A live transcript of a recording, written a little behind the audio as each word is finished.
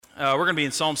We're going to be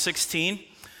in Psalm 16.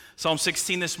 Psalm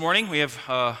 16 this morning. We have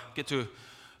get to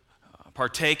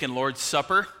partake in Lord's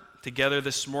Supper together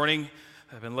this morning.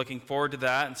 I've been looking forward to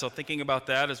that, and so thinking about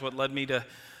that is what led me to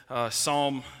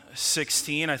Psalm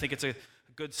 16. I think it's a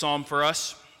good psalm for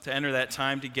us to enter that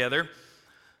time together,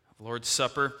 Lord's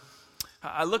Supper.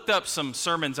 I looked up some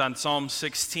sermons on Psalm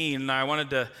 16, and I wanted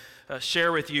to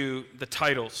share with you the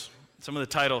titles, some of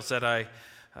the titles that I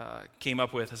came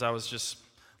up with as I was just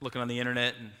looking on the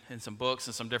internet and in some books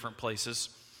and some different places.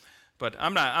 But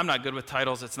I'm not good with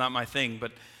titles. It's not my thing.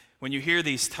 But when you hear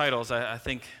these titles, I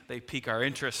think they pique our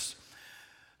interest.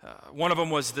 One of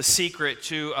them was The Secret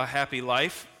to a Happy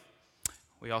Life.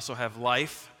 We also have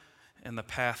Life and the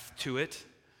Path to It.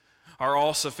 Our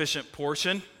All-Sufficient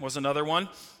Portion was another one.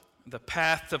 The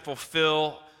Path to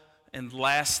Fulfill and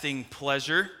Lasting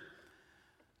Pleasure.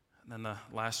 And then the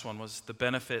last one was The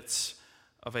Benefits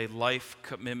of a Life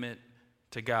Commitment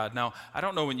to God. Now, I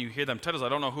don't know when you hear them titles, I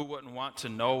don't know who wouldn't want to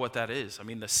know what that is. I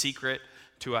mean, the secret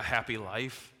to a happy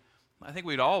life. I think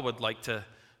we'd all would like to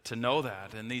know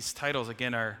that. And these titles,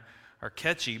 again, are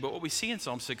catchy. But what we see in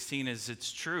Psalm 16 is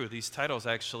it's true. These titles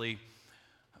actually,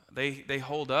 they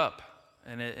hold up,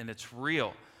 and it's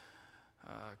real.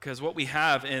 Because what we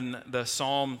have in the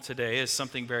psalm today is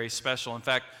something very special. In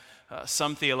fact,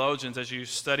 some theologians, as you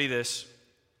study this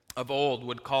of old,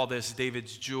 would call this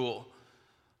David's jewel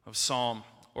of psalm,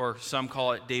 or some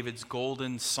call it David's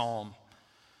golden psalm.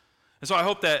 And so I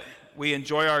hope that we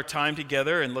enjoy our time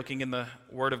together and looking in the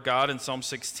Word of God in Psalm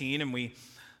 16, and we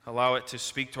allow it to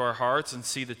speak to our hearts and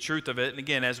see the truth of it. And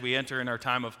again, as we enter in our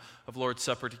time of Lord's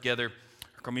Supper together,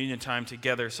 our communion time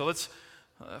together. So let's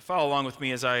follow along with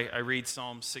me as I read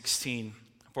Psalm 16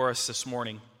 for us this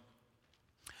morning.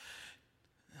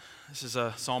 This is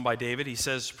a psalm by David. He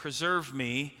says, "Preserve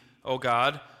me, O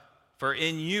God, for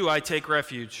in you I take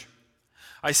refuge.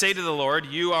 I say to the Lord,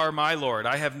 you are my Lord.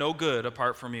 I have no good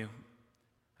apart from you.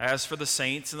 As for the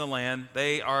saints in the land,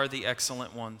 they are the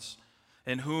excellent ones,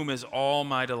 in whom is all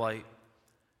my delight.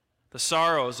 The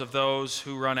sorrows of those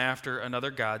who run after another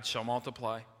god shall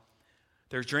multiply.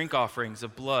 Their drink offerings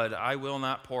of blood I will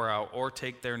not pour out, or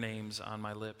take their names on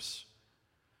my lips.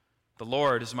 The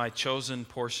Lord is my chosen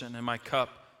portion and my cup.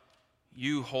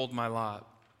 You hold my lot.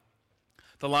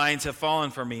 The lions have fallen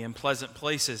for me in pleasant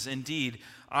places. Indeed,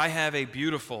 I have a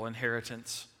beautiful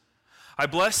inheritance. I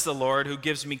bless the Lord who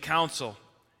gives me counsel.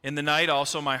 In the night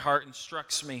also my heart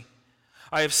instructs me.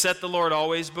 I have set the Lord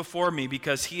always before me,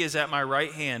 because he is at my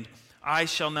right hand. I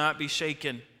shall not be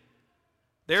shaken.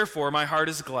 Therefore my heart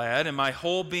is glad, and my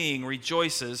whole being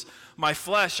rejoices. My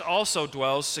flesh also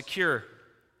dwells secure.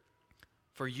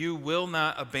 For you will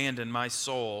not abandon my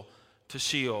soul to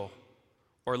Sheol,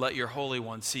 or let your Holy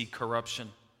One see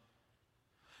corruption.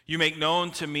 You make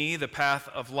known to me the path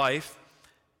of life.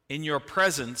 In your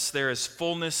presence there is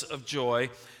fullness of joy,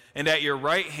 and at your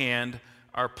right hand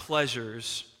are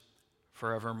pleasures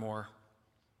forevermore."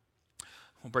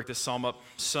 We'll break this psalm up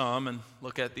some and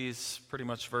look at these pretty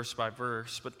much verse by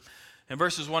verse. But in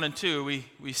verses 1 and 2,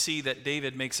 we see that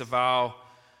David makes a vow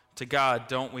to God,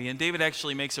 don't we? And David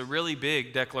actually makes a really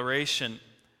big declaration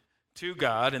to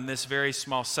God in this very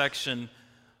small section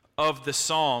of the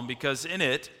psalm, because in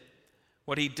it,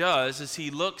 what he does is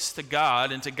he looks to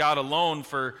God and to God alone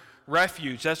for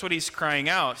refuge. That's what he's crying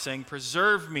out, saying,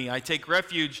 "Preserve me, I take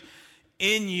refuge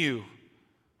in you."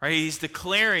 Right? He's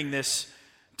declaring this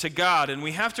to God, and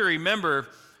we have to remember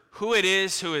who it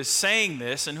is who is saying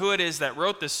this and who it is that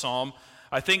wrote this psalm,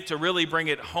 I think, to really bring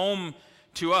it home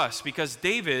to us, because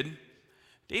David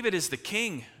is the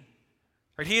king.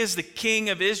 Right? He is the king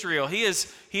of Israel. He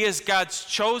is God's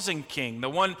chosen king, the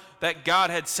one that God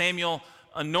had Samuel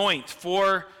anoint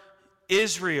for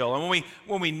Israel. And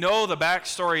when we know the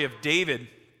backstory of David,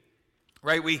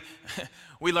 right, we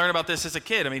learn about this as a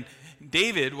kid. I mean,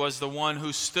 David was the one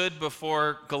who stood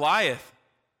before Goliath,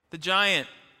 the giant.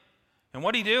 And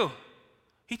what did he do?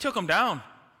 He took him down.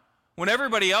 When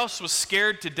everybody else was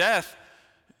scared to death,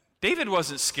 David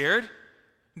wasn't scared.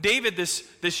 David,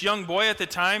 this young boy at the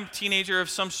time, teenager of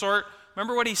some sort,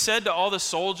 remember what he said to all the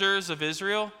soldiers of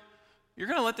Israel? "You're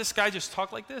going to let this guy just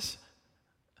talk like this?"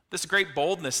 This great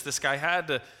boldness this guy had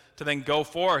to then go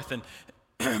forth. And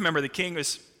remember, the king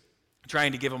was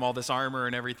trying to give him all this armor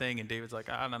and everything, and David's like,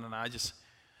 no, I just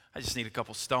need a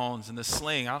couple stones and this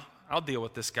sling. I'll deal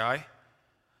with this guy.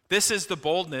 This is the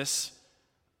boldness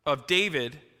of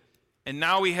David. And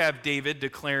now we have David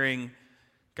declaring,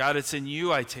 "God, it's in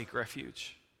you I take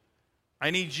refuge. I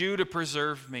need you to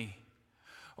preserve me."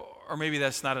 Or maybe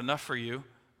that's not enough for you.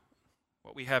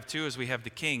 What we have too is we have the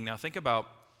king. Now think about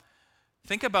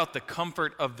the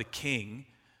comfort of the king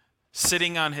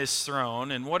sitting on his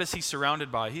throne. And what is he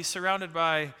surrounded by? He's surrounded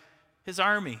by his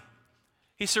army.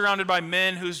 He's surrounded by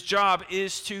men whose job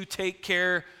is to take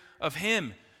care of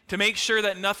him, to make sure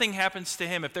that nothing happens to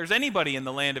him. If there's anybody in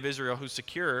the land of Israel who's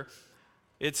secure,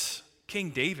 it's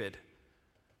King David.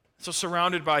 So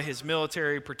surrounded by his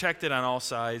military, protected on all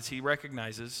sides, he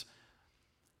recognizes,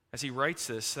 as he writes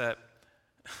this, that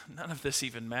none of this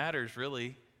even matters,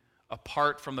 really,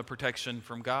 apart from the protection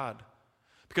from God.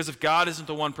 Because if God isn't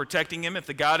the one protecting him, if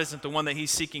the God isn't the one that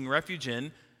he's seeking refuge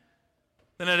in,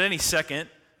 then at any second,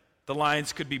 the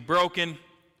lines could be broken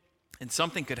and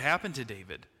something could happen to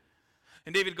David.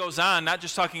 And David goes on, not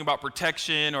just talking about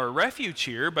protection or refuge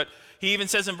here, but he even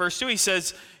says in verse 2, he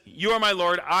says, "You are my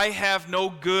Lord, I have no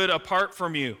good apart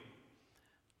from you."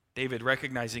 David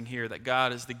recognizing here that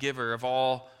God is the giver of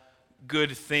all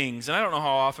good things. And I don't know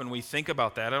how often we think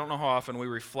about that. I don't know how often we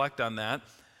reflect on that.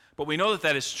 But we know that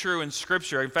that is true in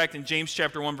Scripture. In fact, in James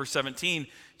chapter 1, verse 17,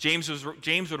 James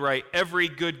would write, "Every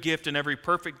good gift and every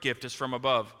perfect gift is from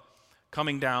above,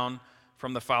 coming down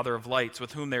from the Father of lights,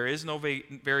 with whom there is no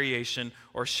variation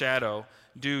or shadow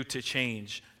due to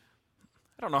change."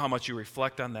 I don't know how much you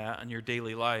reflect on that in your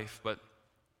daily life, but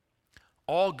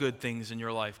all good things in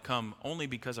your life come only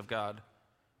because of God.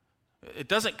 It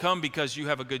doesn't come because you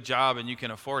have a good job and you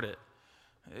can afford it.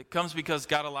 It comes because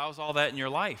God allows all that in your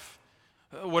life.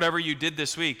 Whatever you did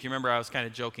this week, you remember I was kind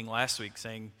of joking last week,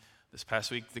 saying this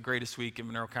past week, the greatest week in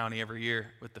Monroe County every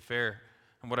year with the fair,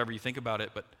 and whatever you think about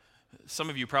it, but some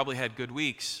of you probably had good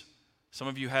weeks. Some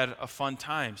of you had a fun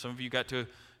time. Some of you got to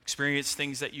experience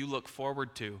things that you look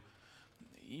forward to.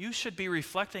 You should be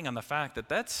reflecting on the fact that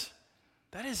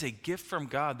that is a gift from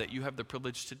God, that you have the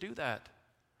privilege to do that.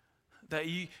 That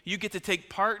you get to take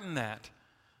part in that.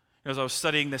 As I was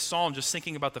studying this psalm, just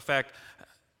thinking about the fact,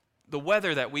 the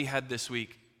weather that we had this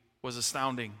week was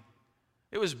astounding.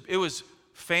 It was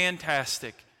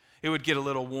fantastic. It would get a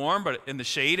little warm, but in the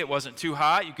shade, it wasn't too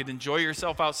hot. You could enjoy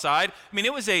yourself outside. I mean,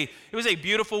 it was a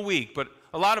beautiful week, but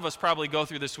a lot of us probably go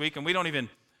through this week and we don't even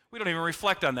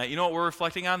reflect on that. You know what we're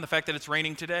reflecting on? The fact that it's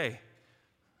raining today.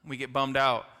 We get bummed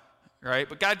out, right?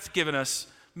 But God's given us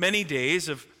many days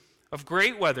of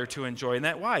great weather to enjoy. And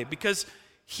that why? Because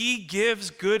he gives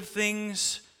good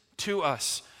things to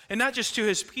us. And not just to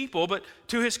his people, but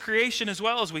to his creation as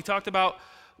well, as we talked about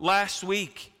last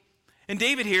week. And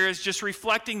David here is just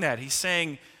reflecting that. He's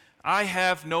saying, "I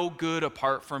have no good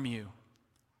apart from you."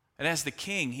 And as the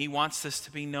king, he wants this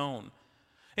to be known.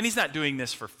 And he's not doing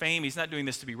this for fame. He's not doing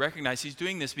this to be recognized. He's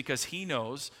doing this because he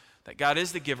knows that God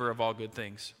is the giver of all good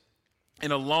things.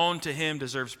 And alone to him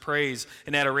deserves praise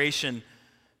and adoration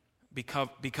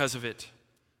because of it.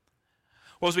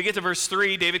 Well, as we get to verse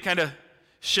 3, David kind of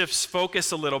shifts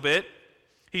focus a little bit.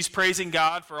 He's praising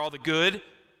God for all the good.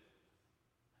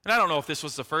 And I don't know if this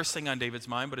was the first thing on David's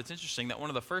mind, but it's interesting that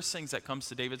one of the first things that comes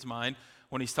to David's mind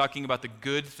when he's talking about the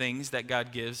good things that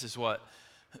God gives is what?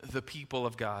 The people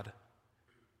of God.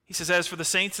 He says, "As for the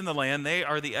saints in the land, they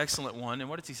are the excellent one." And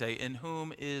what does he say? "In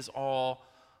whom is all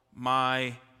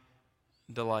my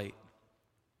delight."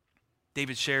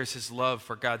 David shares his love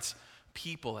for God's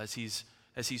people as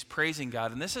he's praising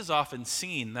God. And this is often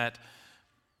seen that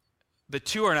the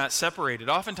two are not separated.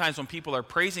 Oftentimes when people are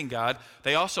praising God,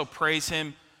 they also praise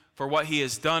him for what he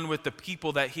has done with the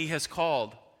people that he has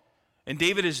called. And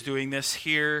David is doing this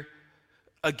here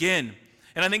again.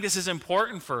 And I think this is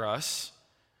important for us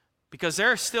because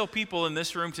there are still people in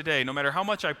this room today, no matter how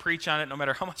much I preach on it, no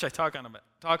matter how much I talk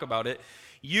about it,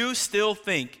 you still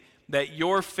think that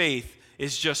your faith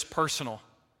is just personal.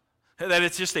 That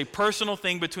it's just a personal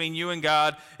thing between you and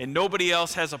God and nobody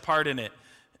else has a part in it.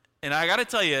 And I got to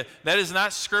tell you, that is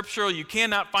not scriptural. You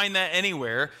cannot find that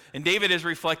anywhere. And David is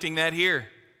reflecting that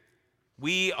here.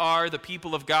 We are the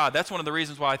people of God. That's one of the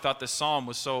reasons why I thought this psalm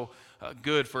was so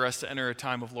good for us to enter a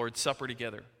time of Lord's Supper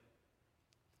together.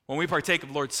 When we partake of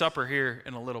Lord's Supper here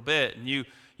in a little bit, and you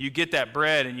get that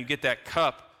bread and you get that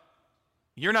cup,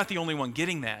 you're not the only one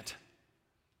getting that.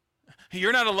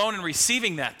 You're not alone in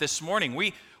receiving that this morning.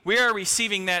 We are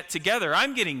receiving that together.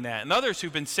 I'm getting that. And others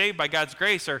who've been saved by God's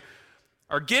grace are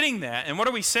getting that. And what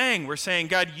are we saying? We're saying,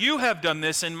 "God, you have done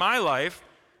this in my life."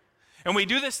 And we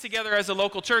do this together as a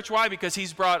local church. Why? Because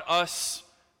he's brought us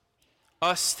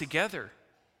together.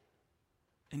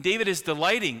 And David is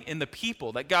delighting in the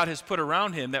people that God has put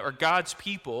around him that are God's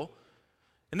people.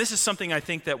 And this is something I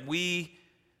think that we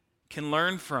can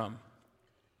learn from.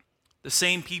 The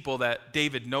same people that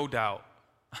David, no doubt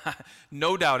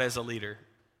as a leader,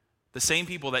 the same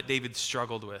people that David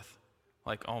struggled with.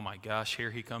 Like, oh my gosh,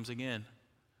 here he comes again.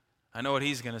 I know what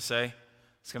he's going to say.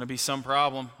 It's going to be some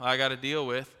problem I got to deal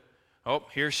with. Oh,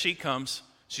 here she comes.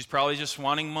 She's probably just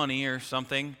wanting money or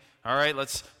something. All right,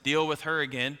 let's deal with her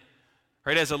again.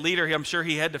 Right, as a leader, I'm sure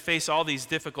he had to face all these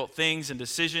difficult things and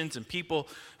decisions, and people,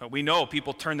 we know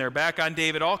people turn their back on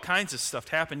David, all kinds of stuff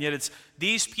happened, yet it's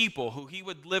these people who he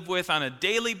would live with on a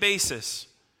daily basis,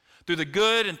 through the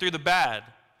good and through the bad,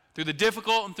 through the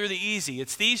difficult and through the easy.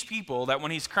 It's these people that when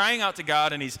he's crying out to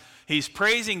God and he's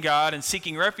praising God and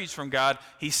seeking refuge from God,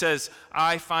 he says,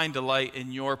 I find delight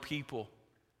in your people,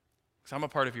 because I'm a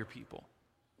part of your people,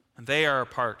 and they are a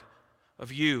part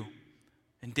of you.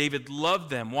 And David loved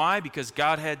them. Why? Because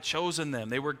God had chosen them.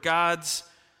 They were God's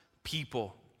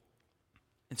people.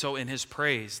 And so in his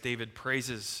praise, David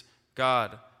praises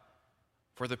God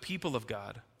for the people of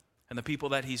God and the people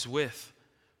that he's with.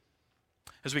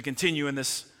 As we continue in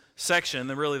this section,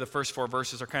 then really the first 4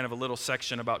 verses are kind of a little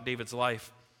section about David's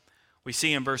life. We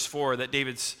see in verse 4 that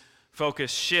David's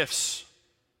focus shifts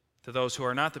to those who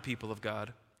are not the people of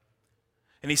God.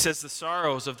 And he says, the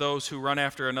sorrows of those who run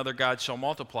after another god shall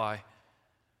multiply.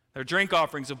 Their drink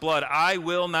offerings of blood I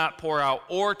will not pour out,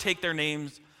 or take their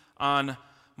names on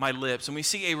my lips. And we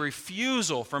see a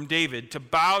refusal from David to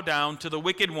bow down to the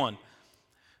wicked one.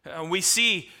 We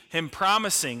see him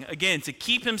promising, again, to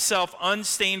keep himself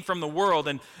unstained from the world.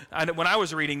 And when I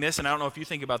was reading this, and I don't know if you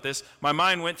think about this, my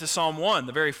mind went to Psalm 1,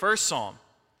 the very first psalm.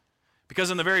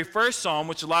 Because in the very first psalm,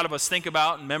 which a lot of us think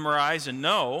about and memorize and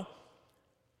know,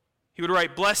 he would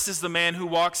write, blessed is the man who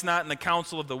walks not in the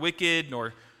counsel of the wicked,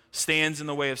 nor stands in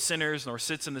the way of sinners, nor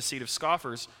sits in the seat of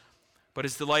scoffers, but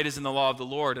his delight is in the law of the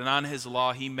Lord, and on his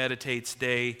law he meditates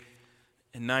day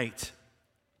and night.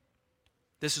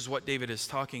 This is what David is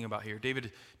talking about here.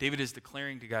 David is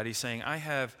declaring to God, he's saying, I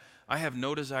have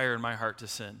no desire in my heart to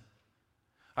sin.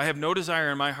 I have no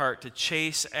desire in my heart to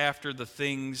chase after the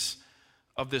things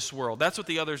of this world. That's what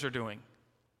the others are doing.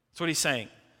 That's what he's saying.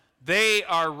 They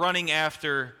are running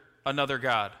after another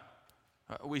god.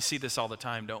 We see this all the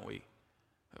time, don't we?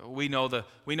 We know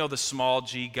the small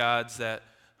g gods that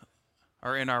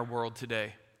are in our world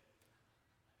today.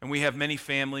 And we have many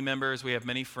family members, we have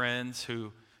many friends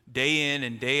who day in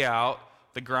and day out,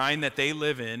 the grind that they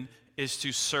live in is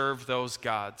to serve those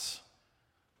gods.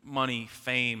 Money,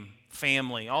 fame,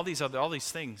 family, all these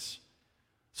things.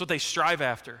 That's what they strive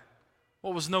after.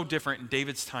 Well, it was no different in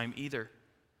David's time either.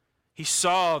 He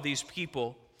saw these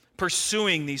people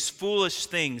pursuing these foolish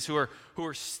things who are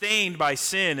stained by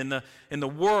sin in the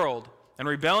world and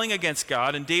rebelling against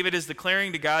God. And David is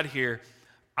declaring to God here,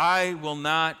 I will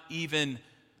not even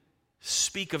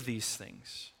speak of these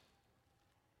things.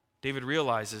 David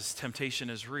realizes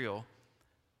temptation is real.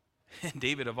 And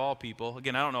David, of all people,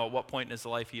 again, I don't know at what point in his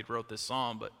life he had wrote this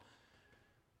psalm, but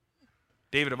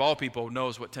David, of all people,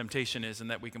 knows what temptation is and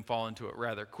that we can fall into it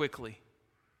rather quickly.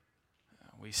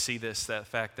 We see that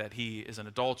fact that he is an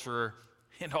adulterer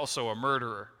and also a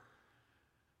murderer.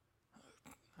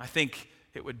 I think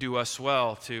it would do us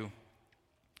well to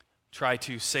try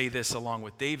to say this along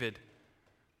with David,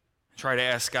 try to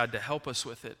ask God to help us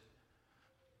with it.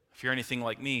 If you're anything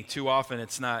like me, too often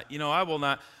it's not, I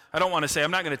don't want to say,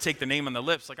 I'm not going to take the name on the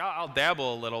lips. Like, I'll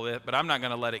dabble a little bit, but I'm not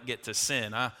going to let it get to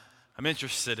sin. I'm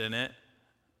interested in it.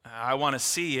 I want to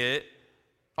see it.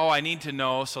 Oh, I need to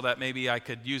know so that maybe I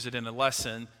could use it in a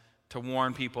lesson to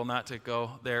warn people not to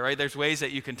go there, right? There's ways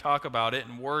that you can talk about it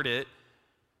and word it.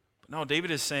 But no,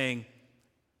 David is saying,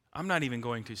 I'm not even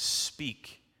going to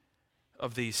speak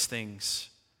of these things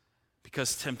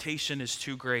because temptation is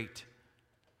too great.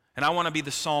 And I want to be the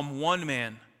Psalm 1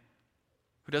 man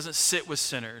who doesn't sit with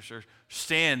sinners or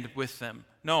stand with them.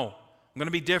 No, I'm going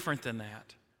to be different than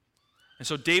that. And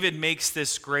so David makes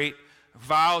this great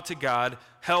vow to God,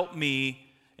 help me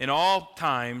in all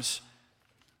times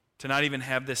to not even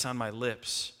have this on my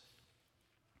lips.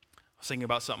 I was thinking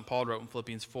about something Paul wrote in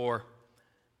Philippians 4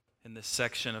 in this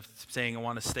section of saying I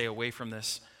want to stay away from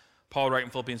this. Paul wrote in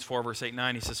Philippians 4, verse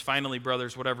 8-9, he says, finally,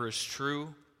 brothers, whatever is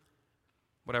true,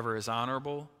 whatever is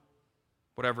honorable,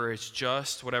 whatever is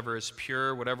just, whatever is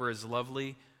pure, whatever is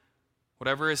lovely,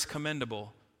 whatever is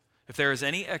commendable, if there is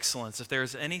any excellence, if there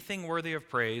is anything worthy of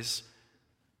praise,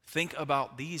 think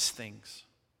about these things.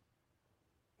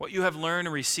 What you have learned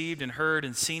and received and heard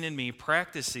and seen in me,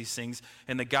 practice these things,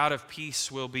 and the God of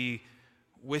peace will be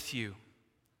with you.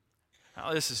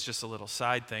 Now, this is just a little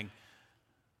side thing.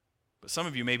 But some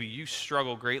of you, maybe you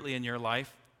struggle greatly in your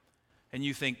life, and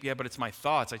you think, yeah, but it's my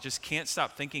thoughts. I just can't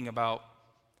stop thinking about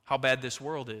how bad this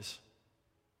world is.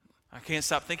 I can't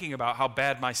stop thinking about how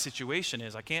bad my situation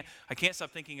is. I can't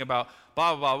stop thinking about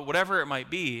blah, blah, blah, whatever it might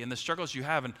be, and the struggles you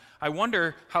have. And I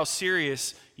wonder how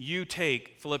serious you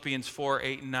take Philippians 4,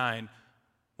 8, and 9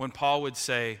 when Paul would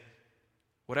say,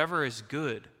 whatever is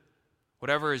good,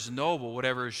 whatever is noble,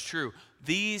 whatever is true,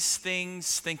 these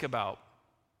things think about.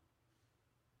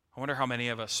 I wonder how many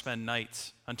of us spend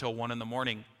nights until 1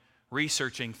 a.m.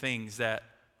 researching things that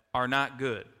are not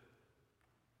good,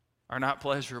 are not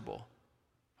pleasurable,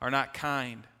 are not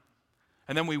kind.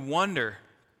 And then we wonder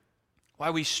why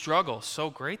we struggle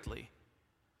so greatly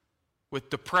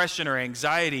with depression or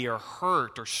anxiety or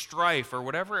hurt or strife or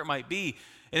whatever it might be.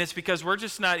 And it's because we're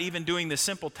just not even doing the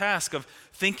simple task of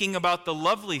thinking about the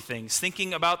lovely things,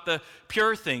 thinking about the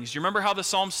pure things. You remember how the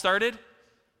psalm started?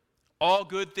 All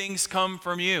good things come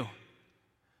from you.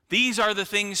 These are the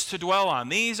things to dwell on.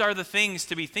 These are the things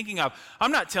to be thinking of.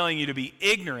 I'm not telling you to be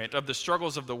ignorant of the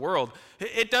struggles of the world.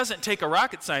 It doesn't take a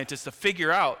rocket scientist to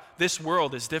figure out this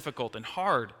world is difficult and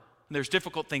hard, and there's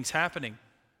difficult things happening.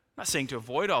 I'm not saying to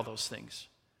avoid all those things,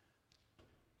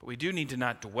 but we do need to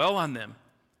not dwell on them.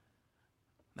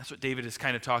 That's what David is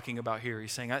kind of talking about here.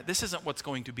 He's saying, this isn't what's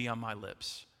going to be on my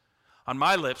lips. On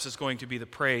my lips is going to be the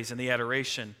praise and the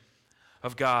adoration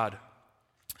of God.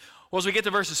 Well, as we get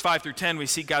to verses 5 through 10, we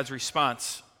see God's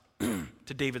response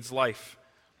to David's life.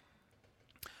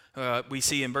 We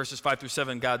see in verses 5 through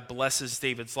 7, God blesses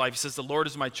David's life. He says, the Lord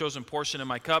is my chosen portion and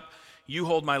my cup. You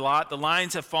hold my lot. The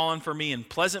lines have fallen for me in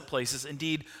pleasant places.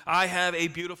 Indeed, I have a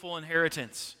beautiful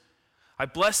inheritance. I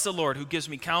bless the Lord who gives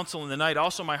me counsel in the night.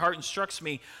 Also, my heart instructs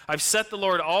me. I've set the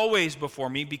Lord always before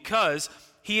me because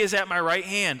he is at my right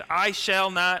hand. I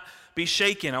shall not be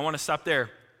shaken. I want to stop there.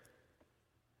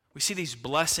 We see these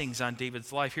blessings on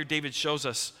David's life. Here, David shows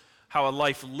us how a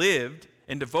life lived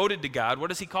and devoted to God. What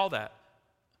does he call that?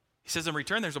 He says in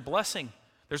return, there's a blessing.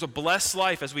 There's a blessed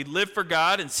life as we live for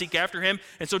God and seek after him.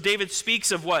 And so David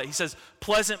speaks of what? He says,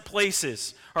 pleasant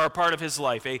places are a part of his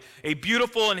life. A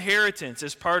beautiful inheritance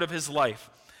is part of his life.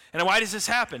 And why does this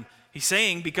happen? He's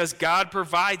saying, because God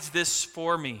provides this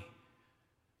for me.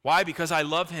 Why? Because I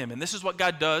love him. And this is what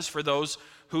God does for those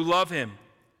who love him.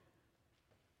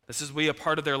 This is a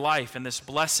part of their life and this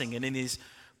blessing and in these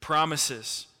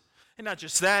promises. And not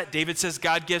just that, David says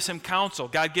God gives him counsel.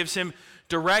 God gives him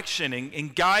direction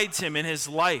and guides him in his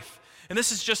life. And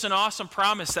this is just an awesome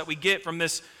promise that we get from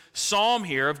this psalm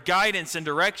here of guidance and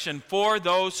direction for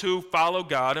those who follow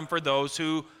God and for those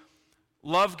who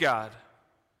love God.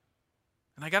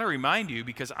 And I got to remind you,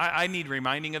 because I need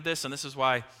reminding of this, and this is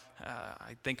why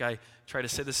I think I try to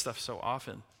say this stuff so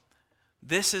often.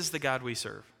 This is the God we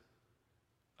serve.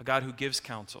 A God who gives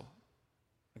counsel.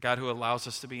 A God who allows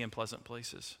us to be in pleasant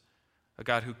places. A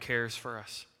God who cares for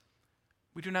us.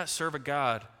 We do not serve a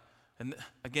God, and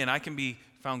again, I can be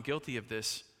found guilty of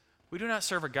this. We do not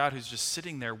serve a God who's just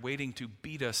sitting there waiting to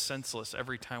beat us senseless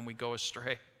every time we go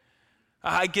astray.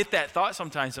 I get that thought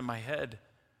sometimes in my head.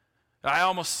 I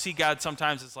almost see God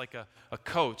sometimes as like a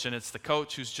coach, and it's the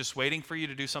coach who's just waiting for you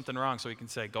to do something wrong so he can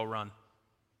say, go run.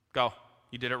 Go.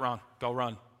 You did it wrong. Go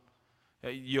run.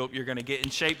 You're going to get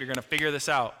in shape. You're going to figure this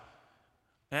out.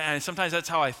 And sometimes that's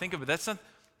how I think of it.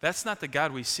 That's not the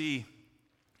God we see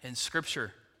in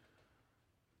Scripture.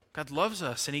 God loves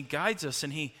us, and he guides us,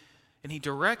 and he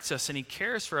directs us, and he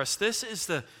cares for us. This is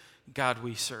the God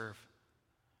we serve.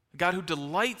 A God who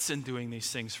delights in doing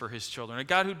these things for his children. A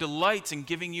God who delights in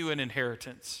giving you an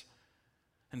inheritance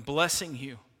and blessing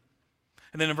you.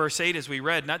 And then in verse 8, as we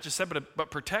read, not just that,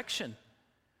 but protection.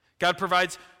 God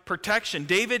provides protection.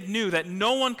 David knew that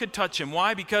no one could touch him.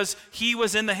 Why? Because he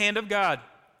was in the hand of God.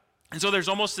 And so there's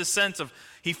almost this sense of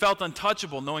he felt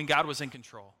untouchable knowing God was in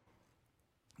control.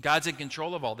 God's in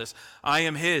control of all this. I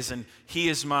am his and he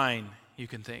is mine, you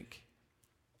can think.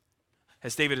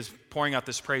 As David is pouring out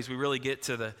this praise, we really get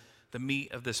to the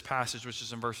meat of this passage, which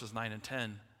is in verses 9 and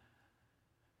 10.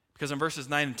 Because in verses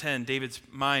 9 and 10, David's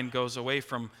mind goes away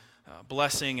from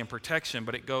blessing and protection,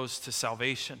 but it goes to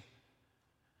salvation.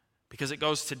 Because it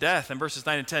goes to death. In verses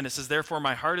 9 and 10, it says, therefore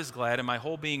my heart is glad and my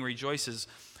whole being rejoices.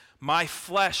 My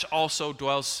flesh also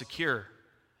dwells secure.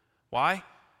 Why?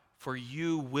 For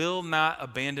you will not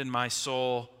abandon my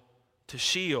soul to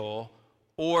Sheol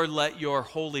or let your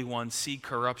Holy One see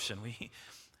corruption.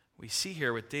 We see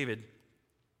here with David,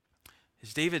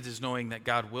 David is knowing that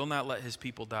God will not let his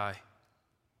people die.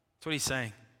 That's what he's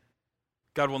saying.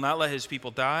 God will not let his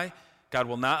people die. God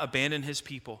will not abandon his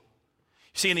people.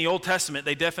 You see, in the Old Testament,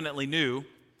 they definitely knew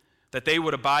that they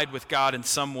would abide with God in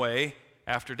some way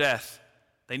after death.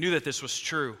 They knew that this was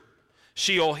true.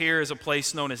 Sheol here is a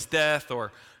place known as death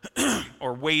or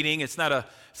waiting. It's not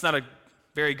a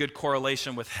very good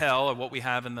correlation with hell or what we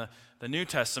have in the New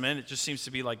Testament. It just seems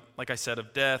to be like I said,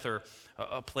 of death or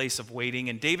a place of waiting.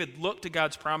 And David looked to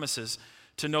God's promises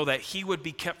to know that he would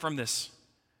be kept from this.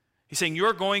 He's saying,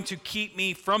 you're going to keep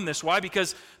me from this. Why?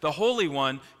 Because the Holy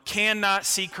One cannot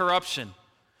see corruption.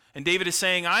 And David is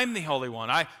saying, I'm the Holy One.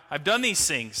 I've done these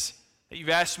things that you've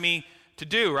asked me to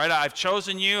do, right? I've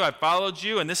chosen you, I've followed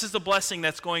you, and this is the blessing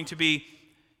that's going to be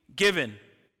given.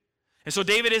 And so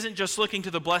David isn't just looking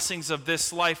to the blessings of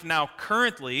this life now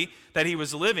currently that he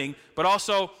was living, but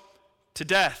also to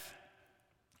death.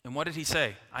 And what did he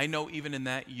say? I know even in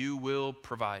that you will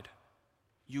provide.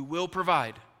 You will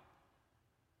provide.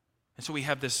 And so we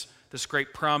have this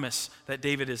great promise that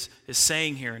David is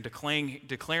saying here and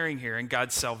declaring here in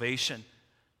God's salvation.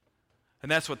 And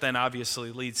that's what then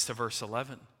obviously leads to verse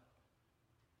 11.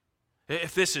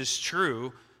 If this is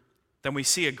true, then we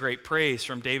see a great praise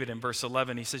from David in verse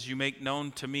 11. He says, you make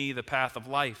known to me the path of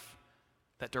life,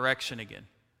 that direction again.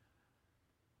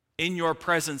 In your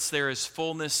presence there is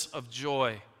fullness of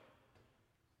joy.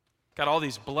 Got all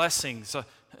these blessings,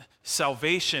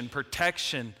 salvation,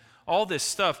 protection, all this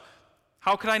stuff.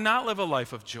 How could I not live a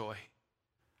life of joy?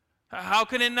 How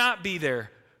can it not be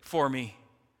there for me?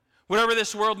 Whatever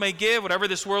this world may give, whatever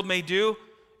this world may do,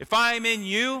 if I'm in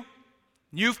you,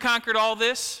 you've conquered all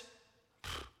this,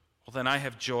 well, then I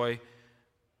have joy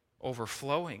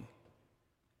overflowing.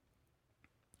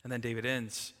 And then David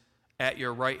ends, at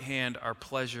your right hand are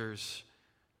pleasures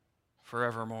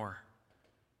forevermore.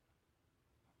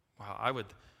 Wow,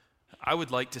 I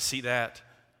would like to see that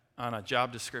on a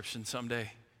job description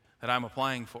someday that I'm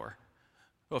applying for.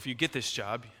 Well, if you get this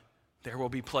job, there will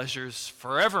be pleasures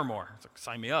forevermore. It's like,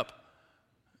 sign me up.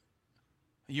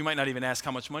 You might not even ask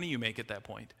how much money you make at that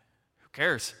point. Who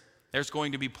cares? There's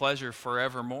going to be pleasure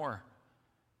forevermore.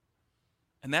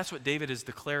 And that's what David is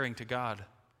declaring to God.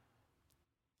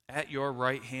 At your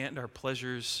right hand are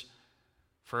pleasures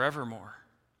forevermore.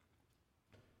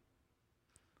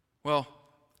 Well,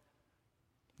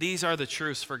 these are the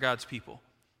truths for God's people.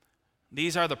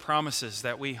 These are the promises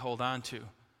that we hold on to.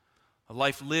 A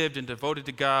life lived and devoted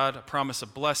to God, a promise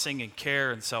of blessing and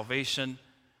care and salvation.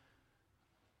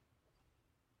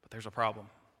 But there's a problem.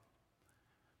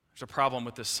 There's a problem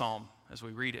with this psalm as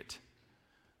we read it.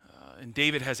 And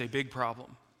David has a big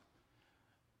problem.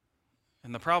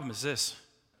 And the problem is this.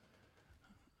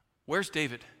 Where's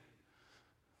David?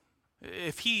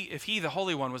 If he, the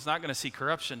Holy One, was not going to see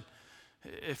corruption,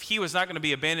 if he was not going to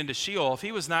be abandoned to Sheol, if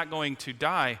he was not going to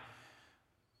die,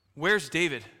 where's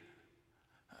David?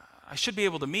 I should be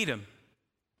able to meet him.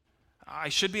 I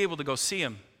should be able to go see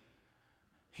him.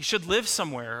 He should live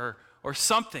somewhere or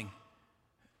something.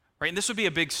 Right? And this would be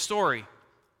a big story.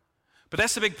 But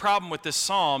that's the big problem with this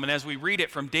psalm, and as we read it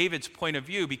from David's point of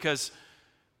view, because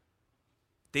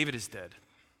David is dead.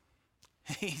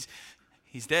 He's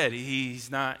dead.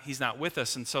 He's not with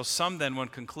us. And so some then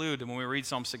would conclude, and when we read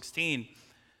Psalm 16,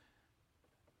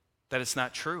 that it's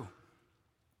not true.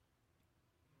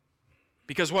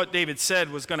 Because what David said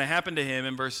was going to happen to him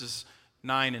in verses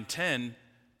 9 and 10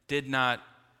 did not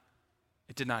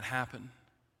happen.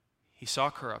 He saw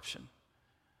corruption.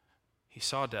 He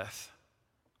saw death.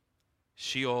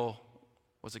 Sheol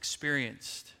was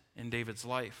experienced in David's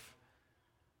life.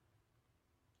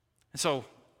 And so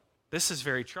this is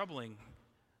very troubling,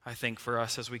 I think, for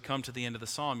us as we come to the end of the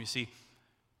psalm. You see,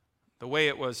 the way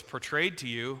it was portrayed to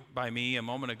you by me a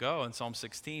moment ago in Psalm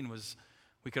 16 was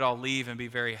we could all leave and be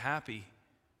very happy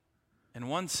in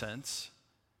one sense.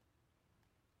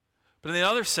 But in the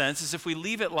other sense is if we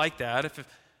leave it like that, if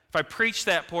I preach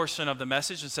that portion of the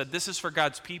message and said, this is for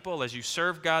God's people, as you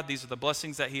serve God, these are the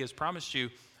blessings that He has promised you,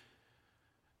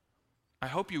 I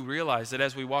hope you realize that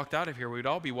as we walked out of here, we'd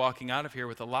all be walking out of here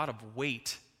with a lot of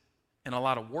weight and a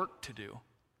lot of work to do.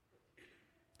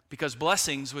 Because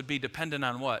blessings would be dependent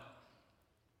on what?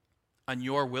 On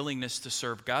your willingness to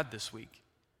serve God this week.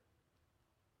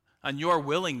 On your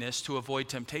willingness to avoid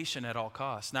temptation at all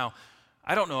costs. Now,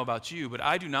 I don't know about you, but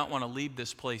I do not want to leave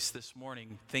this place this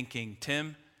morning thinking,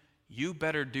 Tim, you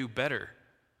better do better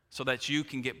so that you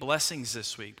can get blessings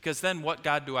this week. Because then what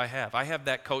God do I have? I have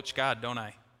that coach God, don't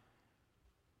I?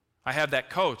 I have that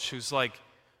coach who's like,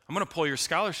 I'm going to pull your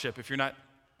scholarship if you're not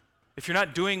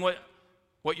doing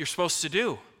what you're supposed to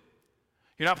do.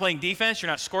 You're not playing defense, you're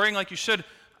not scoring like you should.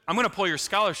 I'm going to pull your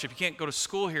scholarship. You can't go to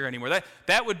school here anymore.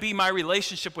 That would be my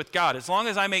relationship with God. As long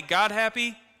as I make God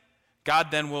happy, God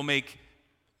then will make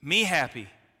me happy.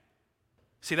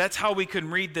 See, that's how we can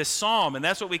read this psalm, and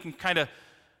that's what we can kind of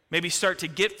maybe start to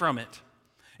get from it.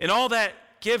 And all that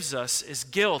gives us is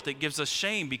guilt. It gives us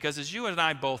shame, because as you and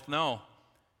I both know,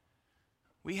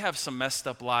 we have some messed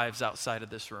up lives outside of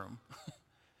this room.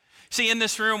 See, in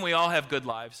this room, we all have good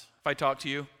lives. If I talk to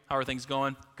you, how are things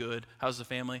going? Good. How's the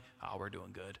family? Oh, we're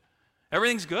doing good.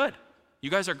 Everything's good. You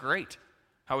guys are great.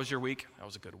 How was your week? That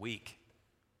was a good week.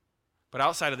 But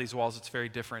outside of these walls, it's very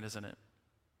different, isn't it?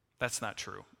 That's not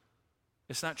true.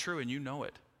 It's not true, and you know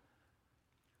it.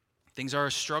 Things are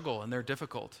a struggle, and they're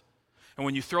difficult. And And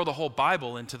when you throw the whole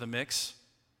Bible into the mix,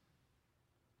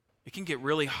 it can get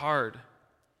really hard.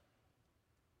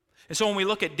 And so when we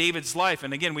look at David's life,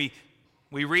 and again, we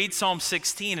read Psalm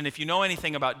 16, and if you know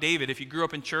anything about David, if you grew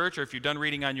up in church or if you've done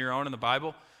reading on your own in the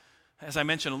Bible, as I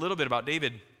mentioned a little bit about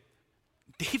David,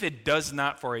 David does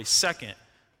not for a second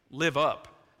live up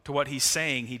to what he's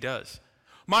saying he does.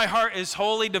 My heart is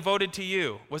wholly devoted to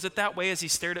you. Was it that way as he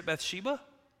stared at Bathsheba?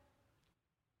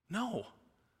 No.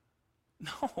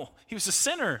 He was a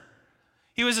sinner.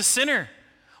 He was a sinner.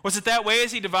 Was it that way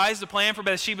as he devised a plan for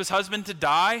Bathsheba's husband to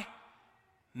die?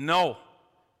 No.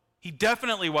 He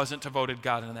definitely wasn't devoted to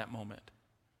God in that moment.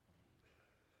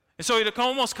 And so he'd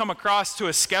almost come across to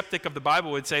a skeptic of the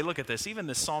Bible would say, look at this, even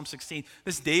this Psalm 16,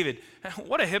 this David,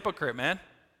 what a hypocrite, man.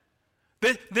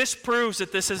 This proves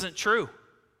that this isn't true.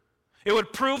 It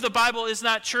would prove the Bible is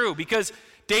not true because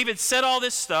David said all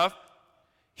this stuff.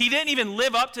 He didn't even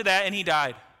live up to that and he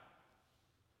died.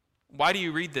 Why do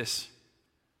you read this?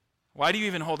 Why do you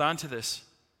even hold on to this?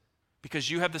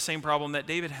 Because you have the same problem that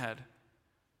David had.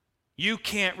 You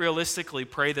can't realistically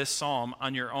pray this psalm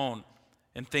on your own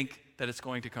and think that it's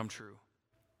going to come true.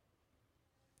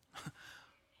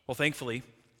 Well, thankfully,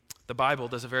 the Bible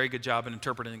does a very good job in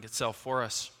interpreting itself for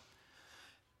us.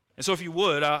 And so if you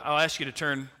would, I'll ask you to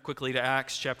turn quickly to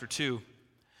Acts chapter 2.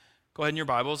 Go ahead in your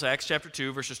Bibles, Acts chapter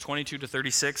 2, verses 22 to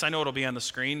 36. I know it'll be on the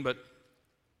screen, but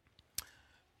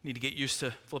you need to get used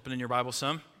to flipping in your Bible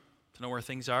some to know where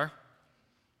things are.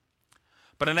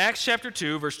 But in Acts chapter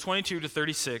 2, verse 22 to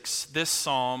 36, this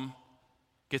psalm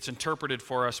gets interpreted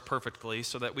for us perfectly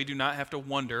so that we do not have to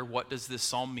wonder, what does this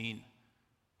psalm mean?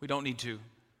 We don't need to.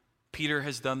 Peter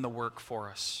has done the work for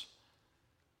us.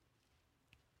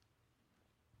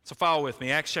 So follow with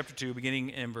me, Acts chapter 2, beginning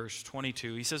in verse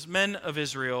 22. He says, Men of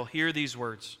Israel, hear these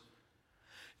words.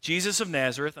 Jesus of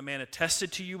Nazareth, a man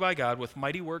attested to you by God with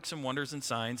mighty works and wonders and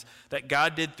signs that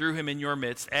God did through him in your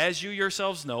midst, as you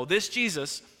yourselves know, this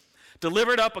Jesus,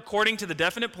 delivered up according to the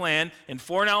definite plan and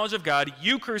foreknowledge of God,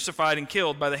 you crucified and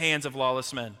killed by the hands of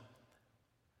lawless men.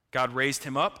 God raised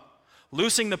him up,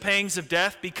 loosing the pangs of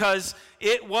death, because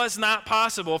it was not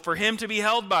possible for him to be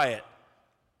held by it.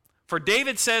 For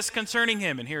David says concerning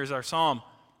him, and here's our psalm,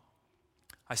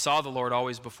 I saw the Lord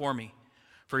always before me,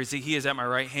 for he is at my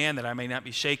right hand that I may not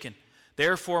be shaken.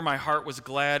 Therefore my heart was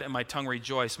glad and my tongue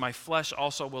rejoiced. My flesh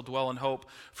also will dwell in hope,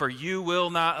 for you will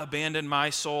not abandon my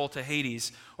soul to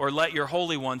Hades, or let your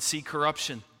Holy One see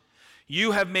corruption.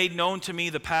 You have made known to me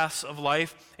the paths of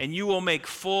life, and you will make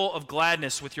full of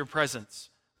gladness with your presence.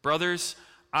 Brothers,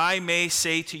 I may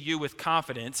say to you with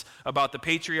confidence about the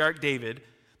patriarch David,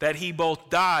 that he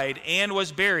both died and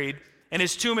was buried, and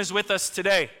his tomb is with us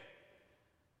today.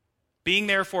 Being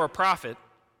therefore a prophet,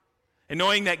 and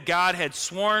knowing that God had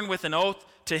sworn with an oath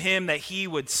to him that he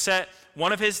would set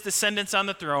one of his descendants on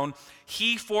the throne,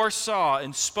 he foresaw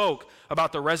and spoke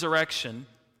about the resurrection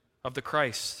of the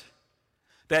Christ,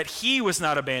 that he was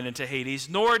not abandoned to Hades,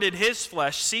 nor did his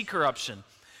flesh see corruption.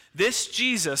 This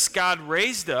Jesus God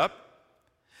raised up,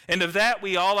 and of that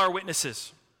we all are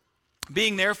witnesses.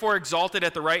 Being therefore exalted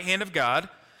at the right hand of God,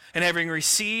 and having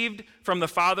received from the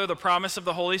Father the promise of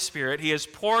the Holy Spirit, he has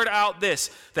poured out this,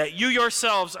 that you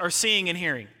yourselves are seeing and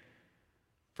hearing.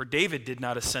 For David did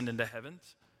not ascend into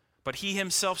heavens, but he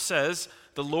himself says,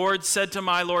 the Lord said to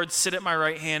my Lord, sit at my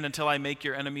right hand until I make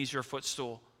your enemies your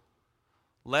footstool.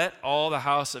 Let all the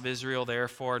house of Israel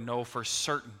therefore know for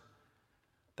certain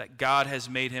that God has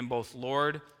made him both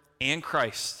Lord and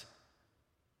Christ,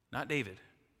 not David,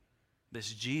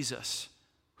 this Jesus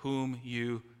whom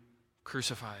you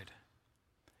crucified.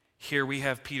 Here we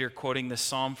have Peter quoting this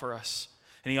psalm for us.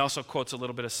 And he also quotes a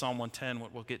little bit of Psalm 110,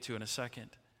 what we'll get to in a second.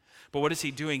 But what is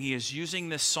he doing? He is using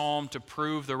this psalm to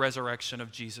prove the resurrection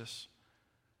of Jesus.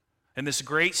 In this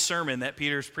great sermon that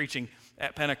Peter's preaching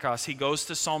at Pentecost, he goes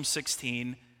to Psalm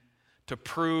 16 to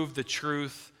prove the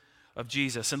truth of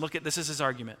Jesus. And look at, this is his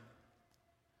argument.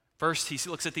 First, he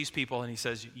looks at these people and he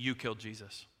says, you killed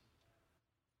Jesus.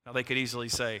 Now they could easily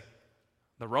say,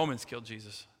 the Romans killed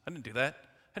Jesus. I didn't do that.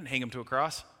 I didn't hang him to a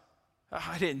cross.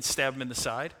 I didn't stab him in the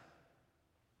side.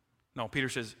 No, Peter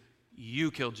says,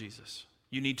 you killed Jesus.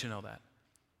 You need to know that.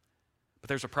 But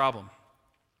there's a problem.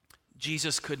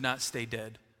 Jesus could not stay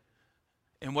dead.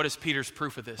 And what is Peter's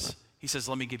proof of this? He says,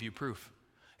 let me give you proof.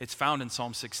 It's found in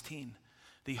Psalm 16.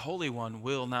 The Holy One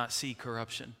will not see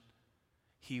corruption.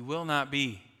 He will not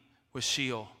be with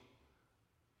Sheol.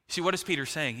 See, what is Peter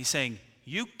saying? He's saying,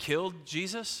 you killed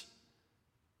Jesus?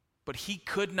 But he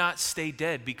could not stay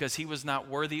dead because he was not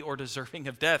worthy or deserving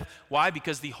of death. Why?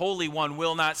 Because the Holy One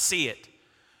will not see it.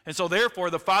 And so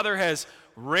therefore, the Father has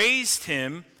raised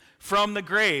him from the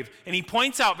grave. And he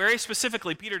points out very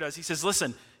specifically, Peter does, he says,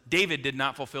 listen, David did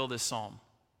not fulfill this psalm.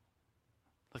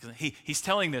 He's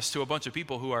telling this to a bunch of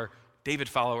people who are David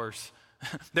followers.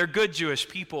 They're good Jewish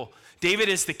people. David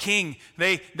is the king.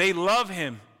 They love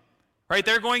him, right?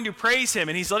 They're going to praise him.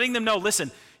 And he's letting them know,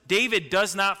 listen, David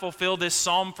does not fulfill this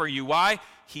psalm for you. Why?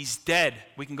 He's dead.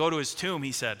 We can go to his tomb,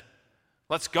 he said.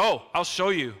 Let's go. I'll show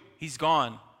you. He's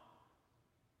gone.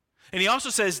 And he also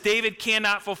says David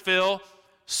cannot fulfill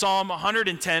Psalm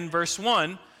 110, verse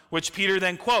 1, which Peter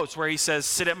then quotes, where he says,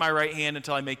 sit at my right hand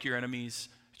until I make your enemies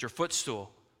your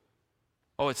footstool.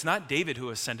 Oh, it's not David who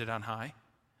ascended on high.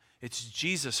 It's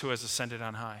Jesus who has ascended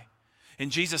on high.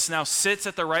 And Jesus now sits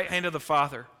at the right hand of the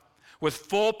Father with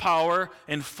full power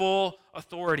and full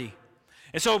authority.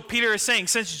 And so Peter is saying,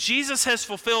 since Jesus has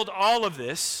fulfilled all of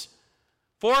this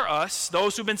for us,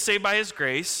 those who've been saved by his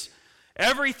grace,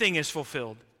 everything is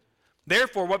fulfilled.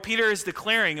 Therefore, what Peter is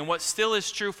declaring and what still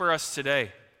is true for us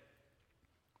today,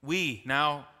 we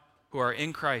now who are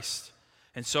in Christ,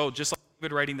 and so just like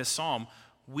David writing this psalm,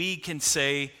 we can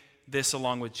say this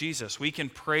along with Jesus. We can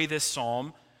pray this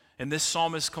psalm, and this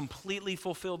psalm is completely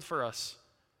fulfilled for us.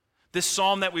 This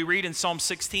psalm that we read in Psalm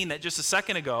 16 that just a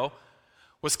second ago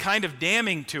was kind of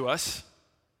damning to us,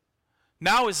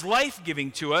 now is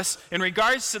life-giving to us in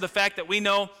regards to the fact that we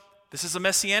know this is a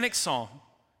messianic psalm.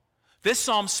 This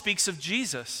psalm speaks of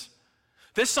Jesus.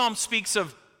 This psalm speaks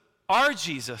of our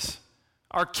Jesus,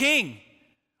 our King,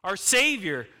 our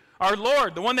Savior, our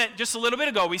Lord, the one that just a little bit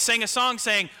ago we sang a song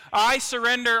saying, I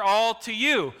surrender all to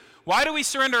you. Why do we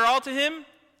surrender all to him?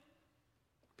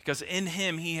 Because in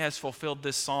him he has fulfilled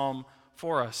this psalm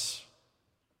for us.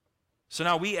 So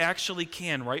now we actually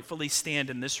can rightfully stand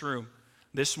in this room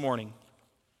this morning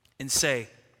and say,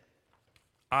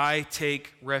 I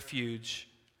take refuge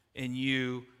in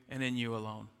you and in you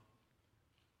alone.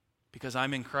 Because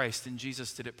I'm in Christ and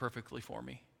Jesus did it perfectly for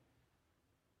me.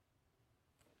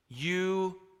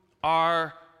 You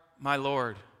are my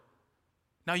Lord.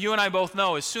 Now you and I both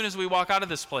know as soon as we walk out of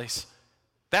this place,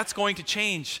 that's going to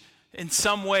change in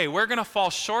some way. We're going to fall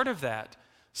short of that.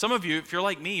 Some of you, if you're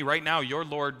like me right now, your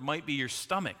Lord might be your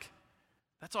stomach.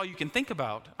 That's all you can think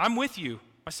about. I'm with you.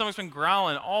 My stomach's been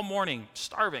growling all morning,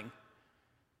 starving.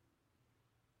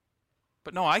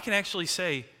 But no, I can actually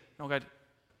say, no, God,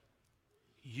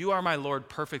 you are my Lord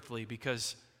perfectly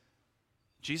because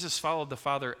Jesus followed the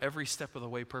Father every step of the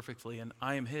way perfectly, and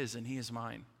I am his and he is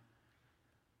mine.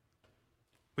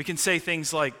 We can say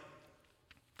things like,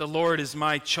 the Lord is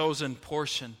my chosen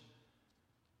portion.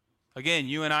 Again,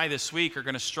 you and I this week are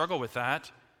going to struggle with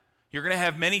that. You're going to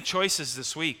have many choices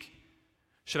this week.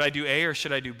 Should I do A or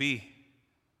should I do B?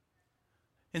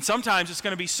 And sometimes it's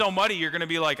going to be so muddy, you're going to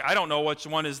be like, I don't know which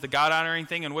one is the God-honoring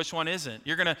thing and which one isn't.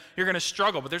 You're going to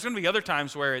struggle, but there's going to be other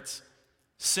times where it's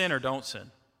sin or don't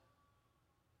sin.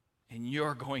 And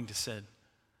you're going to sin.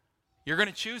 You're going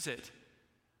to choose it.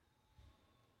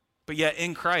 But yet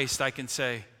in Christ, I can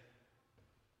say,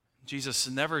 Jesus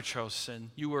never chose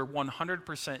sin. You were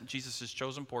 100% Jesus'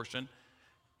 chosen portion,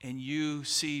 and you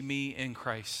see me in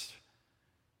Christ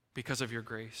because of your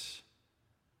grace.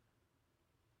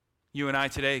 You and I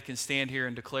today can stand here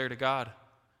and declare to God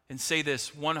and say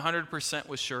this 100%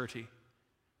 with surety.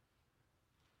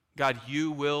 God,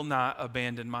 you will not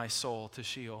abandon my soul to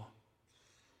Sheol.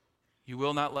 You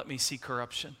will not let me see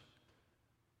corruption.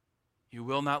 You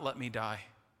will not let me die.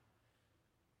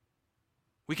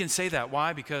 We can say that.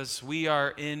 Why? Because we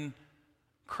are in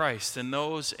Christ, and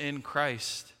those in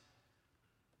Christ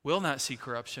will not see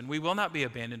corruption. We will not be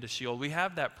abandoned to Sheol. We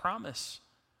have that promise.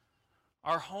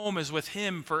 Our home is with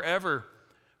him forever,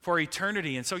 for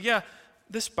eternity. And so, yeah,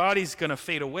 this body's going to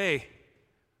fade away.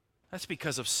 That's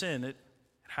because of sin. It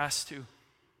has to.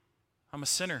 I'm a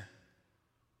sinner.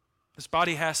 This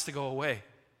body has to go away.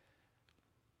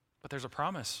 But there's a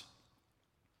promise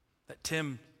that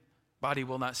Tim's body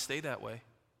will not stay that way.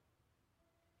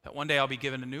 That one day I'll be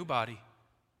given a new body.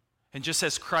 And just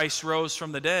as Christ rose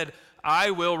from the dead,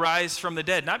 I will rise from the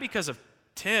dead. Not because of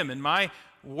Tim and my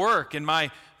work and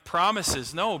my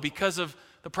promises. No, because of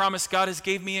the promise God has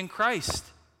gave me in Christ.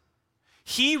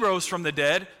 He rose from the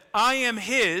dead. I am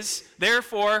his.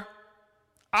 Therefore,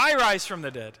 I rise from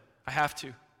the dead. I have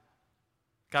to.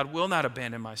 God will not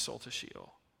abandon my soul to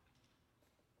Sheol.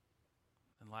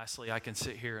 And lastly, I can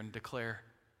sit here and declare,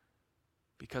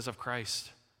 because of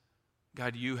Christ,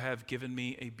 God, you have given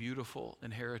me a beautiful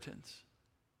inheritance.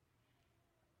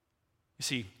 You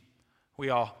see, we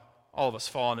all of us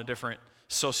fall on a different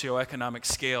socioeconomic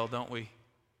scale, don't we?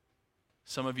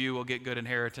 Some of you will get good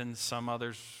inheritance, some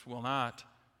others will not.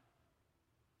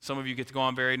 Some of you get to go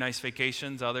on very nice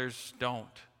vacations, others don't.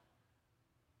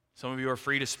 Some of you are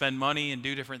free to spend money and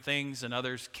do different things, and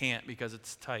others can't because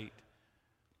it's tight.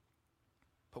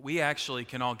 But we actually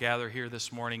can all gather here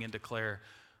this morning and declare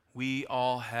we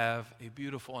all have a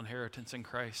beautiful inheritance in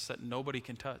Christ that nobody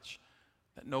can touch,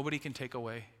 that nobody can take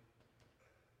away.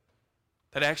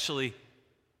 That actually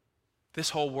this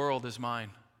whole world is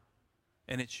mine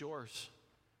and it's yours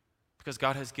because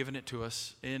God has given it to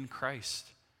us in Christ.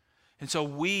 And so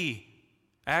we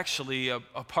actually,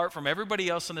 apart from everybody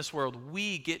else in this world,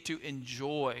 we get to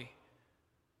enjoy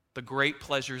the great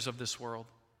pleasures of this world.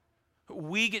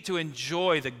 We get to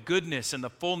enjoy the goodness and the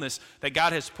fullness that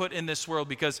God has put in this world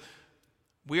because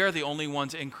we are the only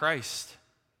ones in Christ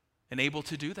and able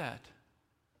to do that.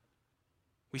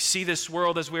 We see this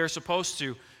world as we are supposed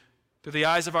to through the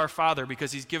eyes of our Father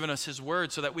because He's given us His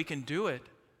Word so that we can do it.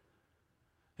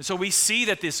 And so we see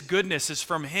that this goodness is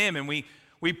from Him, and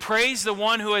we praise the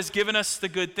one who has given us the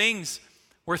good things.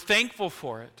 We're thankful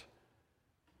for it.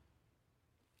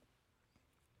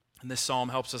 And this psalm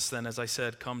helps us then, as I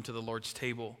said, come to the Lord's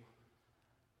table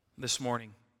this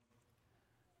morning.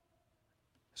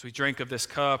 As we drink of this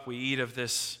cup, we eat of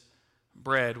this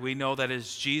bread, we know that it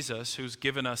is Jesus who's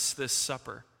given us this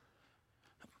supper.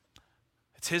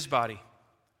 It's His body.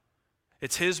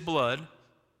 It's His blood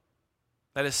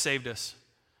that has saved us.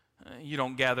 You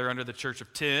don't gather under the church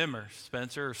of Tim or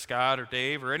Spencer or Scott or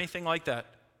Dave or anything like that.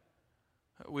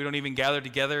 We don't even gather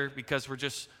together because we're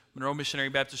just Monroe Missionary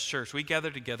Baptist Church. We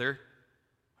gather together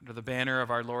under the banner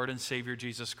of our Lord and Savior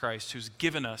Jesus Christ, who's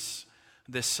given us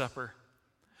this supper.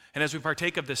 And as we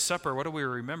partake of this supper, what do we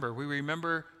remember? We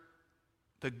remember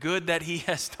the good that He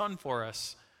has done for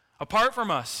us, apart from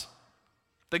us.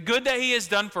 The good that He has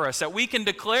done for us, that we can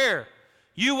declare,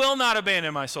 you will not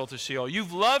abandon my soul to Sheol.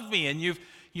 You've loved me and you've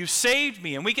saved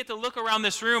me. And we get to look around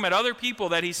this room at other people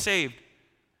that He saved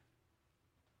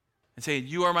and say,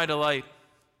 you are my delight.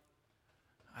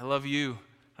 I love you,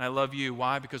 and I love you.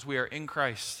 Why? Because we are in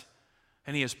Christ,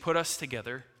 and He has put us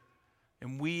together,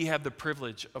 and we have the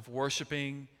privilege of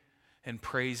worshiping and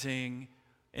praising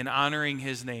and honoring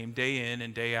His name day in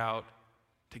and day out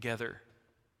together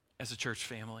as a church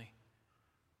family.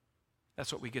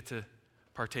 That's what we get to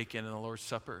partake in the Lord's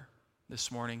Supper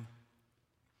this morning.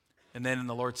 And then in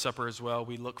the Lord's Supper as well,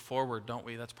 we look forward, don't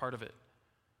we? That's part of it.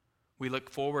 We look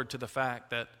forward to the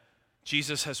fact that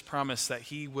Jesus has promised that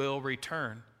He will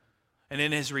return. And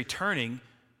in His returning,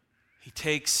 He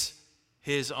takes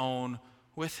His own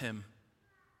with Him.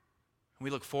 And we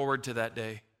look forward to that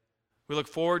day. We look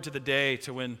forward to the day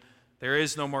to when there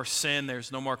is no more sin,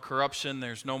 there's no more corruption,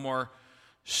 there's no more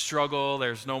struggle,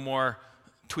 there's no more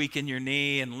tweaking your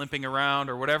knee and limping around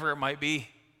or whatever it might be.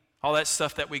 All that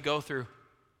stuff that we go through.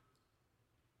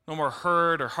 No more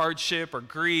hurt or hardship or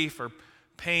grief or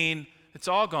pain. It's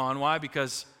all gone. Why?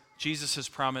 Because Jesus has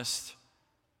promised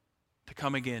to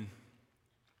come again.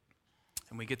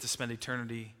 And we get to spend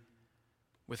eternity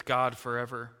with God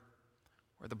forever,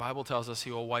 where the Bible tells us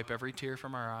He will wipe every tear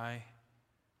from our eye.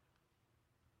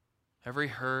 Every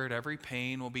hurt, every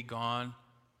pain will be gone.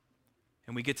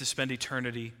 And we get to spend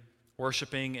eternity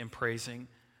worshiping and praising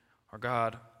our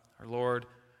God, our Lord,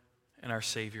 and our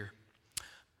Savior.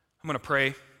 I'm going to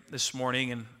pray this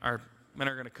morning, and our men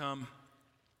are going to come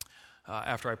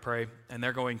after I pray, and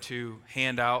they're going to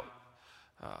hand out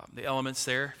the elements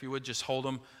there. If you would just hold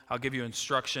them, I'll give you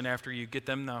instruction after you get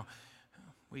them. Now,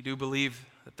 we do believe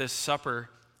that this supper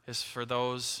is for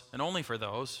those, and only for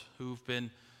those, who've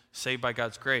been saved by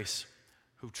God's grace,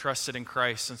 who've trusted in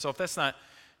Christ. And so if that's not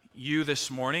you this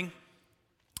morning,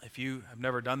 if you have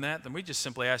never done that, then we just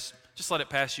simply ask, just let it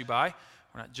pass you by.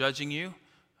 We're not judging you.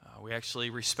 We actually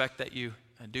respect that you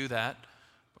do that.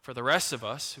 But for the rest of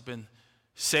us who've been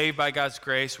saved by God's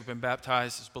grace, we've been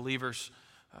baptized as believers,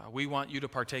 we want you to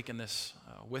partake in this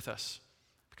with us,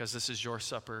 because this is your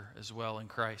supper as well in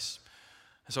Christ.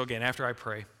 And so again, after I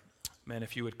pray, men,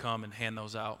 if you would come and hand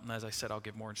those out. And as I said, I'll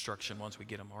give more instruction once we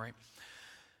get them, all right?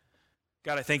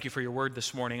 God, I thank you for your word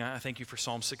this morning. I thank you for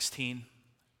Psalm 16.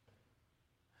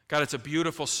 God, it's a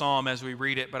beautiful psalm as we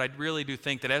read it, but I really do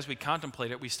think that as we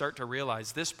contemplate it, we start to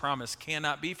realize this promise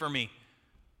cannot be for me,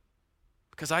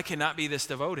 because I cannot be this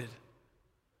devoted.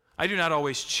 I do not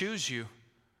always choose you.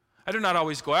 I do not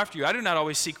always go after you. I do not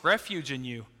always seek refuge in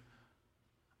you,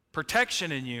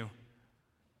 protection in you.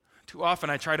 Too often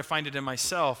I try to find it in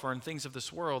myself or in things of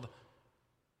this world.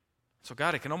 So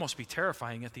God, it can almost be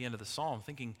terrifying at the end of the psalm,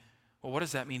 thinking, well, what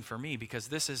does that mean for me? Because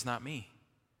this is not me.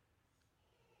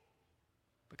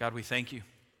 But God, we thank you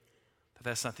that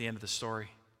that's not the end of the story.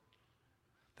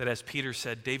 That as Peter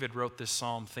said, David wrote this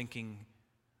psalm thinking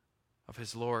of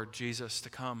his Lord, Jesus, to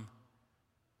come.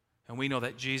 And we know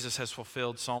that Jesus has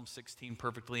fulfilled Psalm 16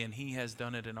 perfectly, and He has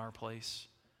done it in our place.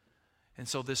 And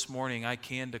so this morning, I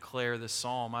can declare this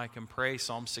psalm. I can pray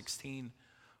Psalm 16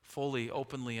 fully,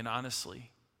 openly, and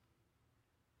honestly,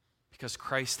 because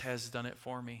Christ has done it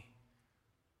for me.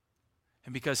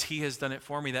 And because he has done it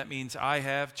for me, that means I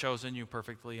have chosen you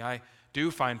perfectly. I do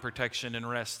find protection and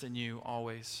rest in you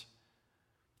always.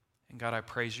 And God, I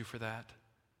praise you for that.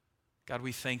 God,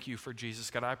 we thank you for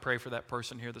Jesus. God, I pray for that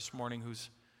person here this morning who's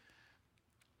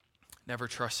never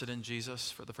trusted in Jesus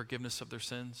for the forgiveness of their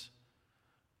sins,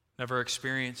 never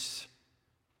experienced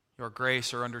your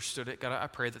grace or understood it. God, I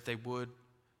pray that they would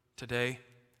today,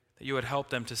 that you would help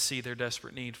them to see their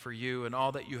desperate need for you and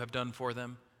all that you have done for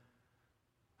them.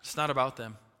 It's not about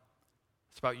them.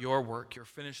 It's about your work, your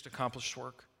finished, accomplished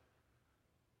work.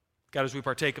 God, as we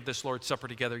partake of this Lord's Supper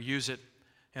together, use it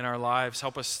in our lives.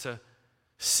 Help us to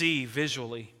see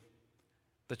visually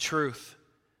the truth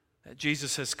that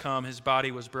Jesus has come, his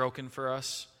body was broken for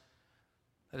us,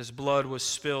 that his blood was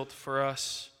spilt for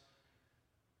us,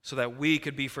 so that we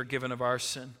could be forgiven of our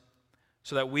sin,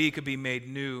 so that we could be made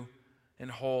new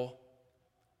and whole.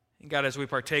 And God, as we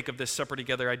partake of this supper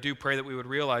together, I do pray that we would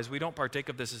realize we don't partake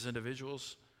of this as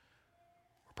individuals.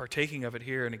 We're partaking of it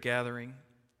here in a gathering,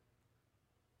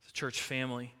 as a church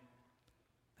family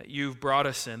that you've brought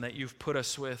us in, that you've put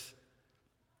us with,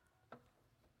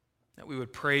 that we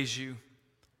would praise you,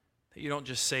 that you don't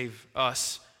just save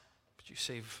us, but you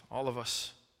save all of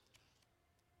us.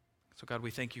 So God, we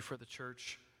thank you for the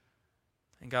church.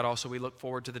 And God, also we look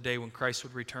forward to the day when Christ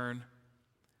would return,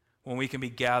 when we can be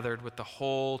gathered with the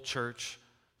whole church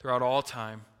throughout all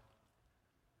time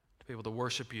to be able to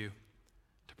worship you,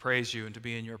 to praise you, and to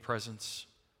be in your presence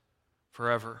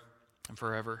forever and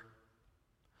forever.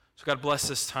 So God, bless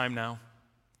this time now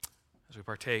as we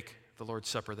partake the Lord's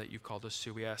Supper that you've called us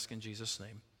to. We ask in Jesus'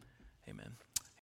 name, amen.